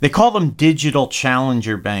They call them digital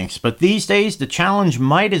challenger banks, but these days the challenge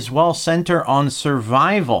might as well center on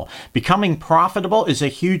survival. Becoming profitable is a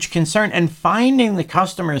huge concern, and finding the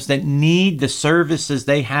customers that need the services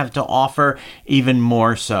they have to offer even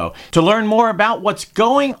more so. To learn more about what's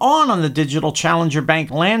going on the digital challenger bank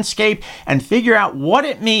landscape and figure out what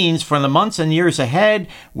it means for the months and years ahead,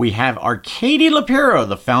 we have Arkady Lapiro,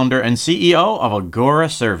 the founder and CEO of Agora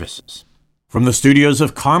Services. From the studios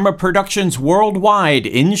of Karma Productions Worldwide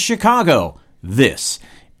in Chicago, this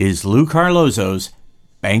is Lou Carlozo's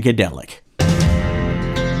Bankadelic.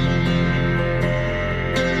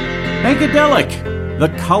 Bankadelic, the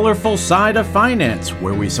colorful side of finance,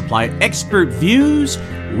 where we supply expert views,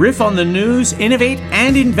 riff on the news, innovate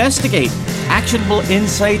and investigate. Actionable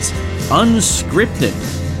insights, unscripted.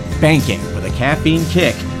 Banking with a caffeine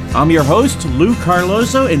kick. I'm your host, Lou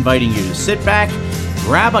Carlozo, inviting you to sit back,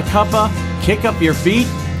 grab a cuppa, kick up your feet.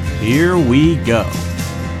 Here we go.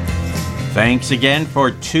 Thanks again for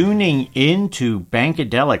tuning in to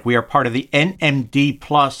Bankadelic. We are part of the NMD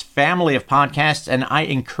Plus family of podcasts, and I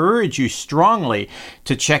encourage you strongly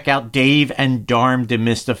to check out Dave and Dharm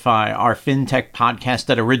Demystify, our fintech podcast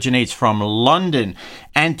that originates from London.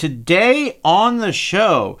 And today on the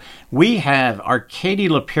show, we have Arkady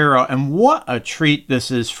Lapiro, and what a treat this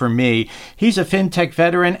is for me. He's a fintech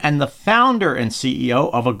veteran and the founder and CEO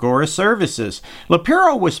of Agora Services.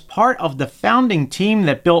 Lapiro was part of the founding team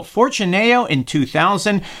that built Fortuneo in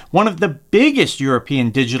 2000, one of the biggest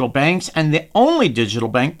European digital banks and the only digital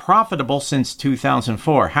bank profitable since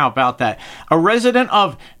 2004. How about that? A resident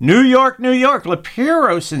of New York,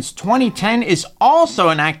 Lapiro since 2010 is also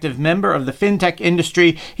an active member of the fintech industry.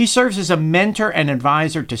 He serves as a mentor and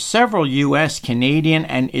advisor to several U.S., Canadian,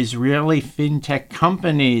 and Israeli fintech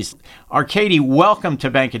companies. Arkady, welcome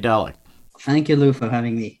to Bankadelic. Thank you, Lou, for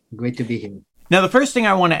having me. Great to be here. Now, the first thing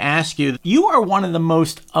I want to ask you, you are one of the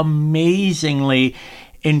most amazingly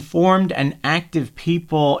informed and active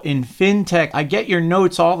people in fintech. I get your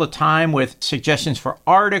notes all the time with suggestions for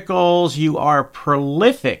articles. You are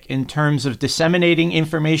prolific in terms of disseminating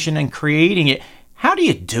information and creating it. How do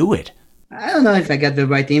you do it? I don't know if I got the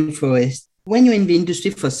right info. When you're in the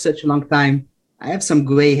industry for such a long time, I have some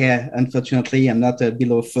gray hair, unfortunately. I'm not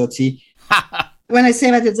below 30. When I say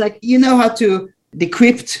that, it's like, you know how to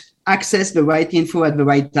decrypt, access the right info at the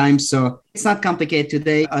right time. So it's not complicated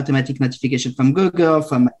today. Automatic notification from Google,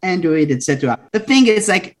 from Android, etc. The thing is,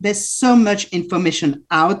 like, there's so much information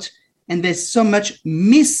out and there's so much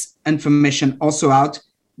misinformation also out.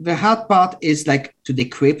 The hard part is like to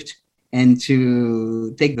decrypt and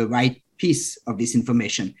to take the right piece of this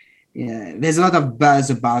information. There's a lot of buzz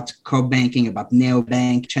about core banking, about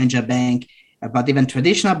neobank, challenger bank, about even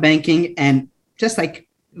traditional banking. And just like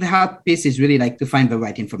the hard piece is really like to find the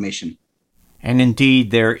right information. And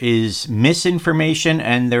indeed, there is misinformation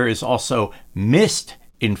and there is also missed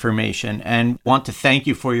information, and want to thank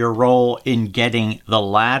you for your role in getting the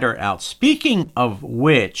latter out. Speaking of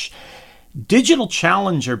which, digital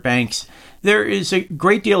challenger banks, there is a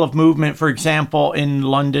great deal of movement, for example, in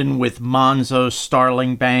London with Monzo,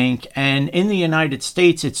 Starling Bank, and in the United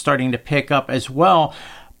States, it's starting to pick up as well.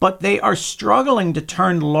 But they are struggling to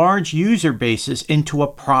turn large user bases into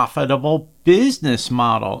a profitable business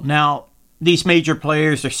model. Now, these major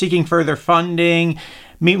players are seeking further funding.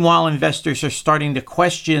 Meanwhile, investors are starting to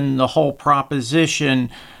question the whole proposition.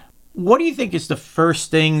 What do you think is the first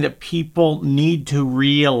thing that people need to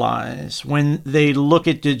realize when they look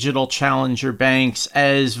at digital challenger banks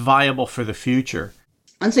as viable for the future?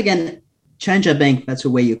 Once again, challenger bank, that's the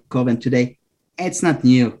way you call them today. It's not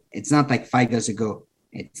new. It's not like 5 years ago.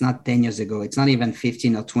 It's not 10 years ago. It's not even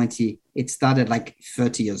 15 or 20. It started like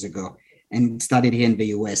 30 years ago. And it started here in the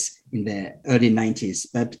US in the early 90s.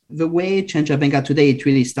 But the way challenger bank are today, it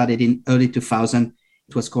really started in early 2000.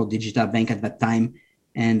 It was called Digital Bank at that time.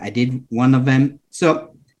 And I did one of them.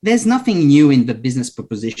 So there's nothing new in the business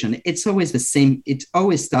proposition. It's always the same. It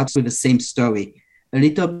always starts with the same story. A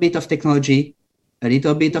little bit of technology, a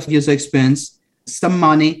little bit of user experience, some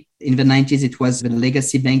money. In the 90s, it was the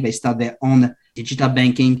legacy bank. They started their own digital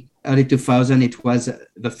banking. Early 2000, it was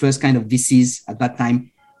the first kind of VCs at that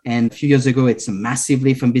time. And a few years ago, it's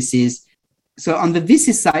massively from VCs. So on the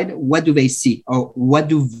VC side, what do they see? Or what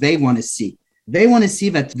do they want to see? They want to see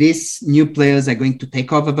that these new players are going to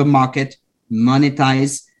take over the market,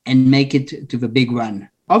 monetize, and make it to the big run.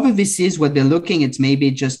 Other VCs, what they're looking at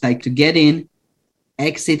maybe just like to get in,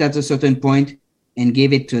 exit at a certain point, and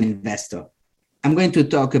give it to an investor. I'm going to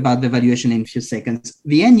talk about the valuation in a few seconds.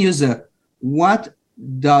 The end user, what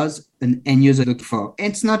does an end user look for?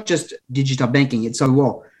 It's not just digital banking, it's all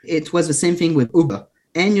raw. It was the same thing with Uber.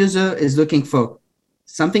 End user is looking for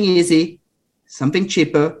something easy, something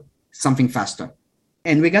cheaper, something faster.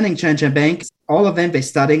 And regarding challenger banks, all of them, they're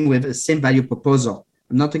starting with the same value proposal.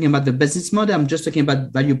 I'm not talking about the business model. I'm just talking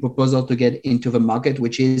about value proposal to get into the market,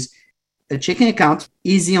 which is a checking account,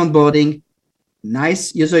 easy onboarding,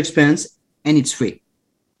 nice user experience, and it's free.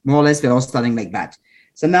 More or less, they're all starting like that.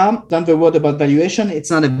 So now, down the road about valuation,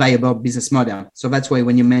 it's not a viable business model. So that's why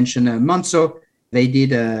when you mention Monzo, they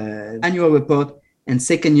did an annual report, and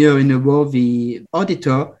second year in a row, the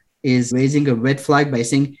auditor is raising a red flag by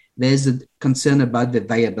saying there's a concern about the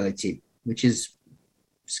viability, which is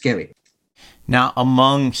scary. Now,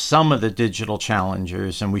 among some of the digital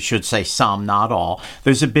challengers, and we should say some, not all,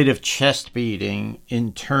 there's a bit of chest beating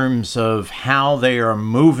in terms of how they are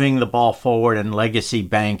moving the ball forward and legacy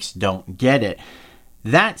banks don't get it.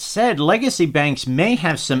 That said, legacy banks may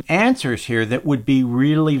have some answers here that would be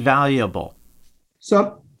really valuable.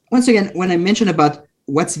 So once again, when I mention about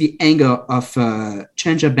what's the angle of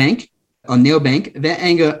challenger bank or neobank, their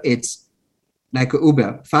angle, it's like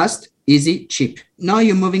Uber, fast, easy, cheap. Now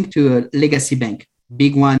you're moving to a legacy bank,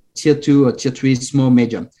 big one, tier 2 or tier 3, small,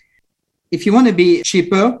 medium. If you want to be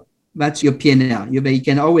cheaper, that's your P&L. You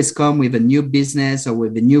can always come with a new business or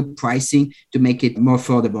with a new pricing to make it more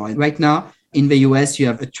affordable. And right now, in the US, you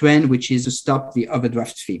have a trend which is to stop the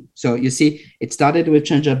overdraft fee. So you see, it started with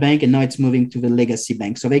challenger bank and now it's moving to the legacy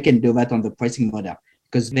bank. So they can do that on the pricing model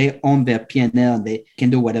because they own their P&L and they can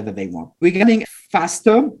do whatever they want. Regarding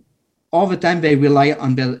faster, all the time they rely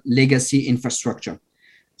on their legacy infrastructure.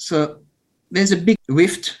 So there's a big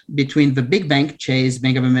rift between the big bank, Chase,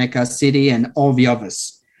 Bank of America, Citi, and all the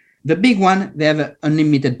others. The big one, they have an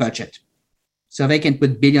unlimited budget. So they can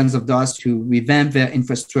put billions of dollars to revamp their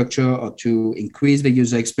infrastructure or to increase the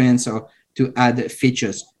user experience or to add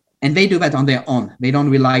features. And they do that on their own. They don't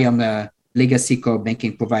rely on the legacy core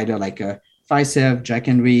banking provider like Fiserv, Jack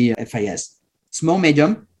Henry, FIS. Small,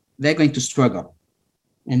 medium, they're going to struggle.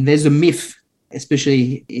 And there's a myth,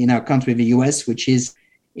 especially in our country, the US, which is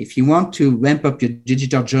if you want to ramp up your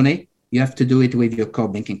digital journey, you have to do it with your core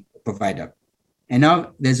banking provider. And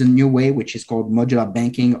now there's a new way, which is called modular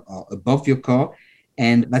banking or above your core.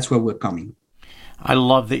 And that's where we're coming. I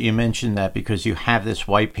love that you mentioned that because you have this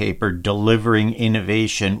white paper delivering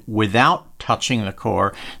innovation without touching the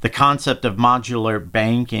core. The concept of modular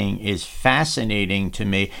banking is fascinating to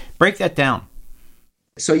me. Break that down.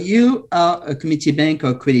 So you are a community bank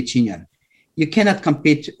or credit union. You cannot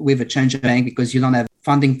compete with a challenger bank because you don't have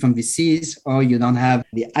funding from VCs or you don't have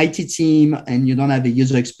the IT team and you don't have the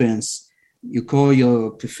user experience. You call your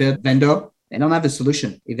preferred vendor, they don't have a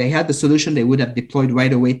solution. If they had the solution, they would have deployed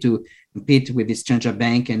right away to compete with this challenger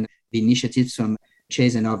bank and the initiatives from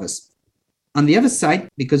Chase and others. On the other side,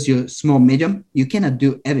 because you're small, medium, you cannot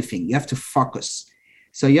do everything. You have to focus.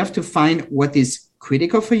 So you have to find what is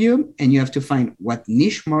critical for you and you have to find what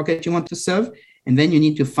niche market you want to serve. And then you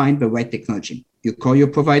need to find the right technology. You call your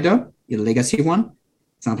provider, your legacy one.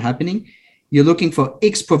 It's not happening. You're looking for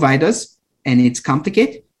X providers and it's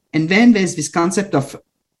complicated. And then there's this concept of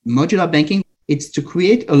modular banking. It's to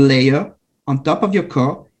create a layer on top of your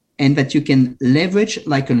core and that you can leverage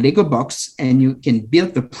like a Lego box and you can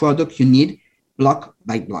build the product you need block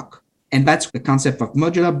by block. And that's the concept of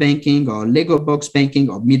modular banking or Lego box banking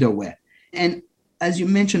or middleware. And as you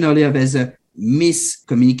mentioned earlier, there's a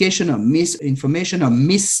miscommunication or misinformation or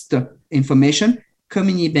missed information.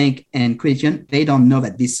 Community bank and credit union, they don't know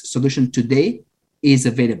that this solution today is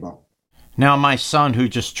available. Now, my son, who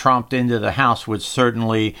just tromped into the house, would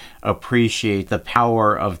certainly appreciate the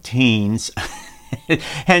power of teens,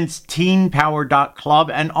 hence teenpower.club,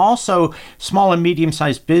 and also small and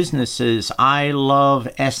medium-sized businesses. I love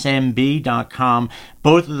smb.com.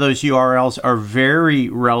 Both of those URLs are very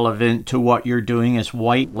relevant to what you're doing as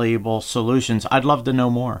white label solutions. I'd love to know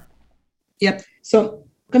more. Yep. So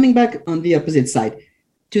coming back on the opposite side,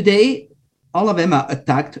 today, all of them are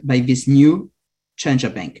attacked by this new challenger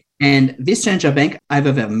bank. And this challenger bank,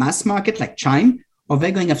 either they're mass market like Chime, or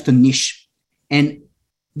they're going after niche. And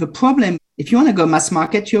the problem, if you want to go mass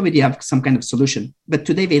market, you already have some kind of solution. But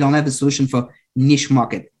today they don't have a solution for niche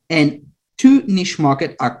market. And two niche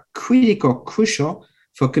markets are crucial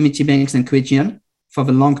for community banks and credit union for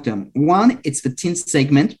the long term. One, it's the teen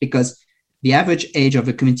segment because the average age of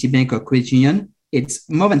a community bank or credit union, it's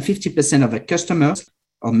more than 50% of the customers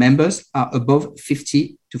or members are above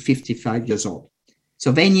 50 to 55 years old.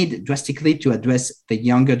 So they need drastically to address the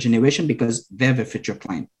younger generation because they're the future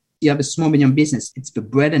client. You have a small, medium business. It's the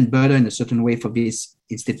bread and butter in a certain way for this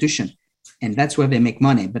institution. And that's where they make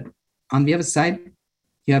money. But on the other side,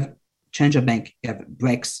 you have Challenger Bank, you have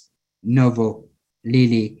Brex, Novo,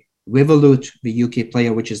 Lily, Revolut, the UK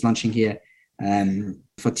player, which is launching here,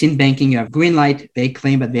 For teen banking, you have Greenlight. They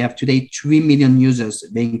claim that they have today 3 million users.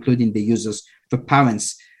 They include in the users for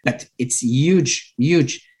parents. But it's huge,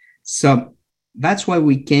 huge. So that's why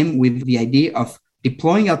we came with the idea of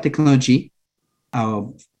deploying our technology,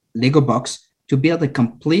 our Lego box, to build a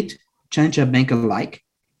complete challenger bank alike,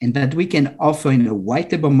 and that we can offer in a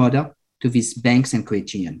white label model to these banks and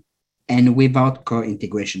credit unions, and without core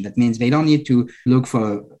integration. That means they don't need to look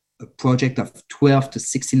for a project of 12 to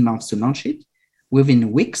 16 months to launch it.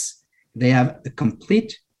 Within weeks, they have a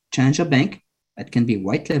complete challenger bank that can be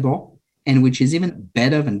white label and which is even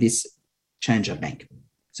better than this challenger bank.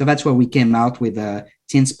 So that's why we came out with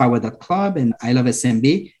teenspower.club and I Love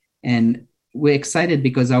SMB. And we're excited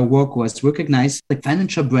because our work was recognized. The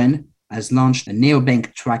financial brand has launched a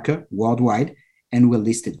neobank tracker worldwide, and we're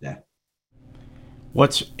listed there.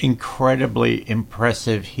 What's incredibly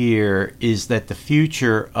impressive here is that the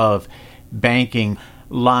future of banking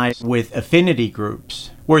lies with affinity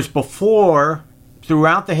groups. Whereas before,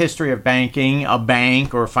 throughout the history of banking, a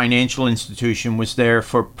bank or a financial institution was there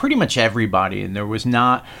for pretty much everybody, and there was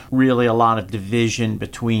not really a lot of division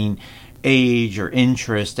between age or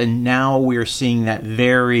interest. And now we're seeing that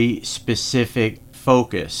very specific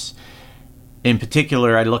focus. In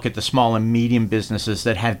particular, I look at the small and medium businesses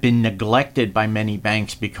that have been neglected by many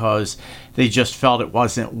banks because they just felt it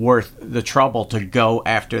wasn't worth the trouble to go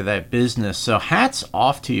after that business. So hats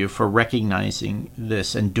off to you for recognizing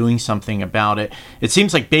this and doing something about it. It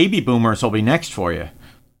seems like baby boomers will be next for you.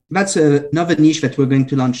 That's another niche that we're going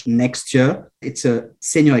to launch next year. It's a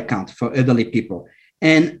senior account for elderly people.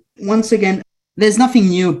 And once again, there's nothing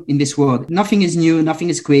new in this world. Nothing is new. Nothing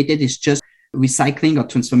is created. It's just recycling or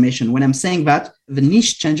transformation. When I'm saying that, the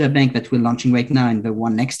niche challenger bank that we're launching right now and the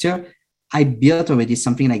one next year, I built already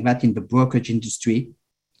something like that in the brokerage industry.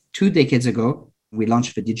 2 decades ago, we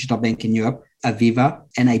launched the digital bank in Europe, Aviva,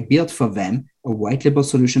 and I built for them a white label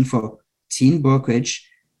solution for teen brokerage,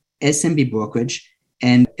 SMB brokerage,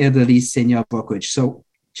 and elderly senior brokerage. So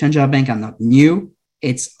challenger bank are not new.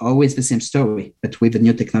 It's always the same story, but with the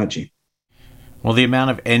new technology. Well, the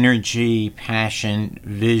amount of energy, passion,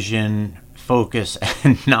 vision, focus,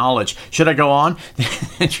 and knowledge. Should I go on?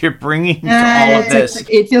 That you're bringing to all of this.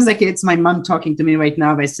 It feels like it's my mom talking to me right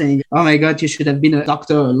now by saying, oh my God, you should have been a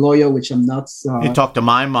doctor or a lawyer, which I'm not. So. You talk to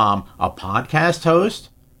my mom, a podcast host?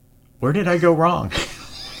 Where did I go wrong?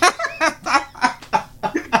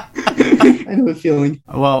 I know the feeling.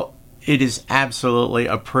 Well, it is absolutely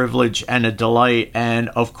a privilege and a delight. And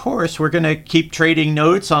of course, we're going to keep trading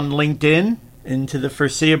notes on LinkedIn into the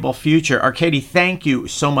foreseeable future. Arkady, thank you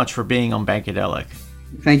so much for being on Bankadelic.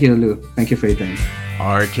 Thank you, Lou. Thank you for your time.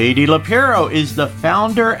 Arkady Lapiro is the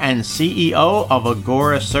founder and CEO of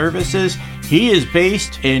Agora Services. He is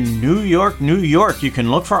based in New York, New York. You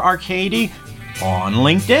can look for Arkady on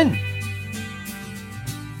LinkedIn.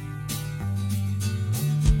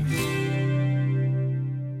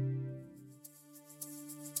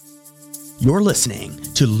 You're listening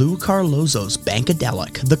to Lou Carlozo's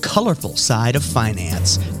Bankadelic, the colorful side of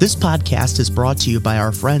finance. This podcast is brought to you by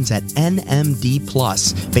our friends at NMD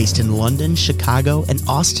Plus, based in London, Chicago, and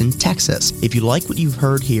Austin, Texas. If you like what you've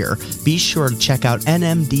heard here, be sure to check out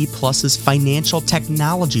NMD Plus's financial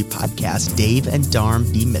technology podcast, Dave and Dharm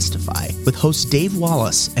Demystify, with hosts Dave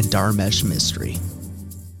Wallace and Dharmesh Mistry.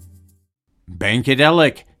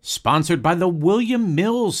 Bankadelic, sponsored by the William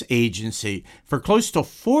Mills Agency. For close to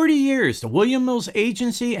 40 years, the William Mills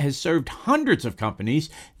Agency has served hundreds of companies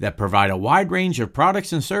that provide a wide range of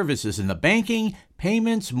products and services in the banking,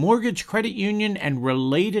 payments, mortgage, credit union, and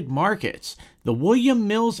related markets. The William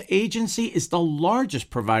Mills Agency is the largest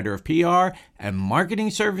provider of PR and marketing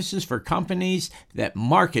services for companies that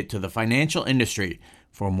market to the financial industry.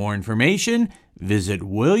 For more information, visit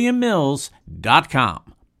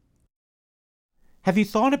williammills.com. Have you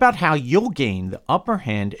thought about how you'll gain the upper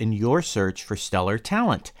hand in your search for stellar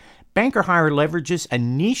talent? Banker Hire leverages a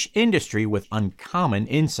niche industry with uncommon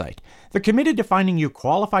insight. They're committed to finding you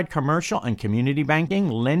qualified commercial and community banking,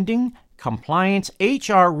 lending, compliance,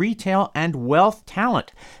 HR, retail, and wealth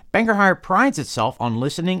talent. Banker Hire prides itself on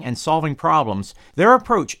listening and solving problems. Their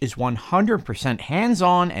approach is 100%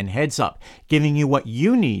 hands-on and heads-up, giving you what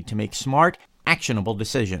you need to make smart, actionable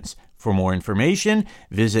decisions. For more information,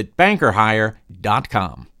 visit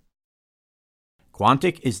bankerhire.com.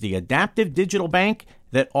 Quantic is the adaptive digital bank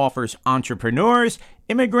that offers entrepreneurs,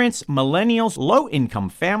 immigrants, millennials, low-income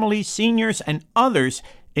families, seniors, and others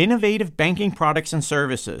innovative banking products and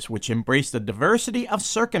services which embrace the diversity of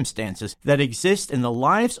circumstances that exist in the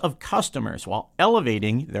lives of customers while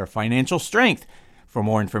elevating their financial strength. For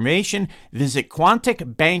more information, visit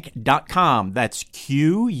quanticbank.com. That's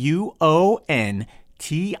QUON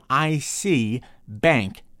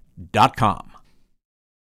TICbank.com.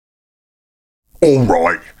 All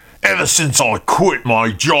right. Ever since I quit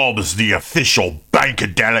my job as the official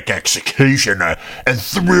Bankadelic executioner and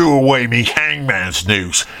threw away me hangman's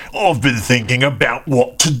noose, I've been thinking about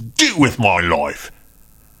what to do with my life.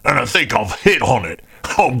 And I think I've hit on it.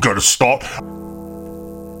 I'm gonna start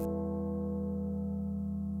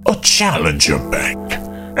a challenger bank.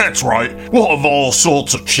 That's right, we'll have all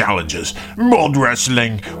sorts of challenges. Mud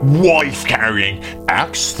wrestling, wife carrying,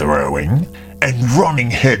 axe throwing, and running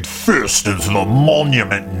head first into the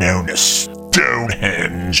monument known as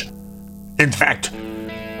Stonehenge. In fact,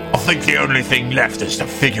 I think the only thing left is to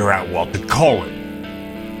figure out what to call it.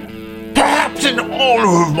 Perhaps in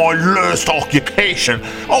honor of my last occupation,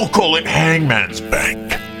 I'll call it Hangman's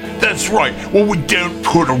Bank. That's right, well, we don't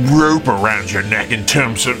put a rope around your neck in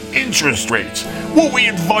terms of interest rates. Well, we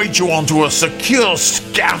invite you onto a secure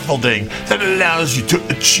scaffolding that allows you to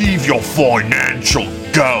achieve your financial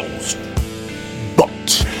goals.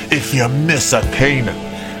 But if you miss a payment,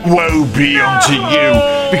 woe be unto you,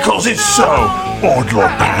 because if so, I'd like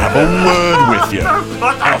to have a word with you.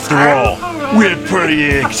 After all, we're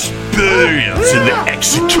pretty experienced in the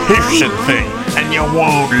execution thing, and you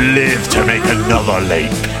won't live to make another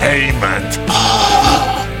late payment.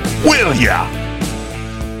 Will ya?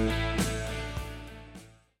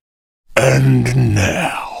 And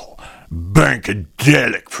now,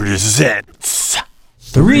 Bankadelic presents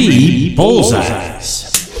 3 Bullseyes.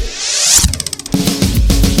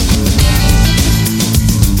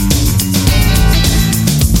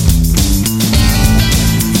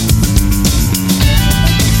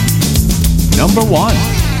 Number 1.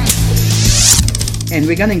 And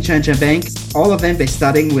regarding Challenger Bank, all of them are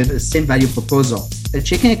starting with the same value proposal. A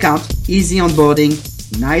checking account, easy onboarding,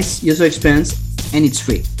 nice user experience, and it's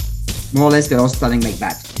free. More or less, they're all starting like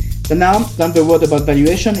that. So now, down the road about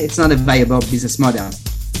valuation, it's not a viable business model.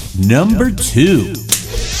 Number 2.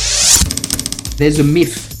 There's a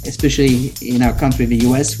myth, especially in our country, the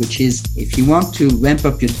US, which is if you want to ramp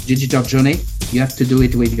up your digital journey, you have to do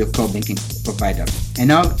it with your core banking provider. And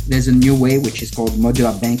now there's a new way, which is called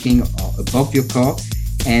modular banking or above your core,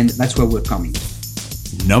 and that's where we're coming.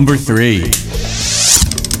 Number 3.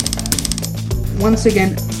 Once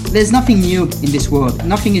again, there's nothing new in this world.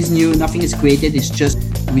 Nothing is new, nothing is created, it's just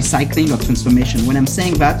recycling or transformation. When I'm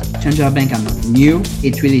saying that, Challenger Bank are not new.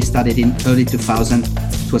 It really started in early 2000.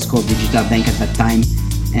 It was called Digital Bank at that time,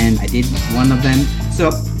 and I did one of them. So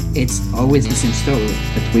it's always the same story,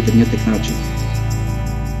 but with the new technology.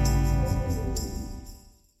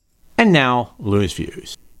 And now, Louis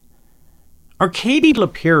Views. Arkady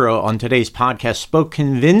Lapiro on today's podcast spoke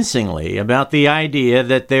convincingly about the idea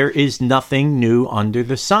that there is nothing new under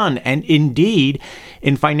the sun. And indeed,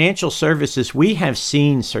 in financial services, we have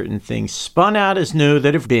seen certain things spun out as new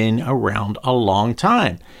that have been around a long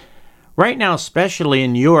time. Right now, especially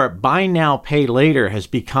in Europe, buy now, pay later has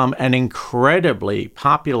become an incredibly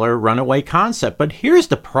popular runaway concept. But here's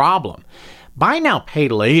the problem. Buy now, pay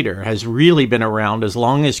later has really been around as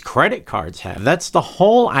long as credit cards have. That's the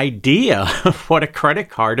whole idea of what a credit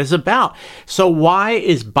card is about. So why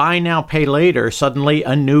is buy now, pay later suddenly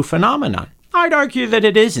a new phenomenon? I'd argue that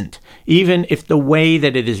it isn't, even if the way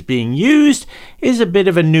that it is being used is a bit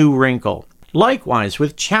of a new wrinkle. Likewise,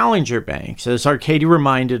 with challenger banks, as Arkady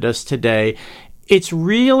reminded us today, it's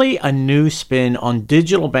really a new spin on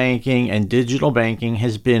digital banking, and digital banking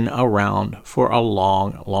has been around for a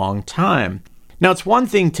long, long time. Now, it's one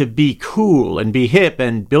thing to be cool and be hip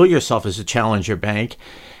and bill yourself as a challenger bank,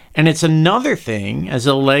 and it's another thing as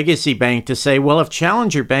a legacy bank to say, well, if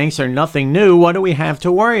challenger banks are nothing new, what do we have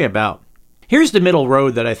to worry about? Here's the middle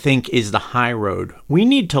road that I think is the high road. We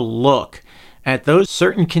need to look at those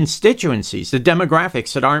certain constituencies, the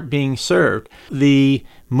demographics that aren't being served, the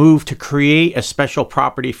move to create a special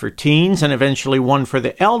property for teens and eventually one for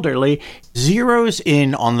the elderly, zeroes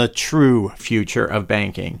in on the true future of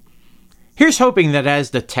banking. Here's hoping that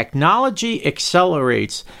as the technology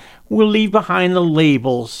accelerates, we'll leave behind the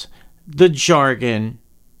labels, the jargon,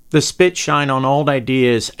 the spit shine on old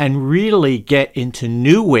ideas, and really get into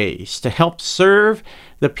new ways to help serve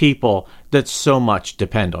the people that so much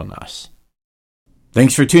depend on us.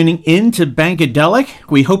 Thanks for tuning in to Bankadelic.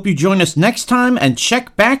 We hope you join us next time and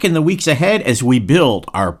check back in the weeks ahead as we build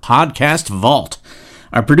our podcast vault.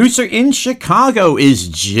 Our producer in Chicago is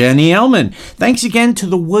Jenny Ellman. Thanks again to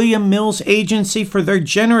the William Mills Agency for their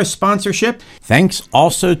generous sponsorship. Thanks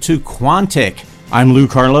also to Quantic. I'm Lou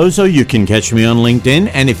Carlozo. You can catch me on LinkedIn.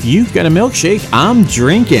 And if you've got a milkshake, I'm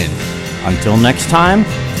drinking. Until next time,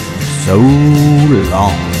 so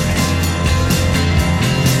long.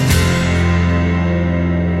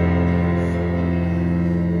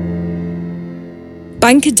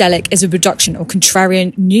 Bankadelic is a production of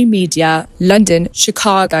Contrarian New Media, London,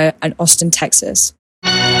 Chicago, and Austin, Texas.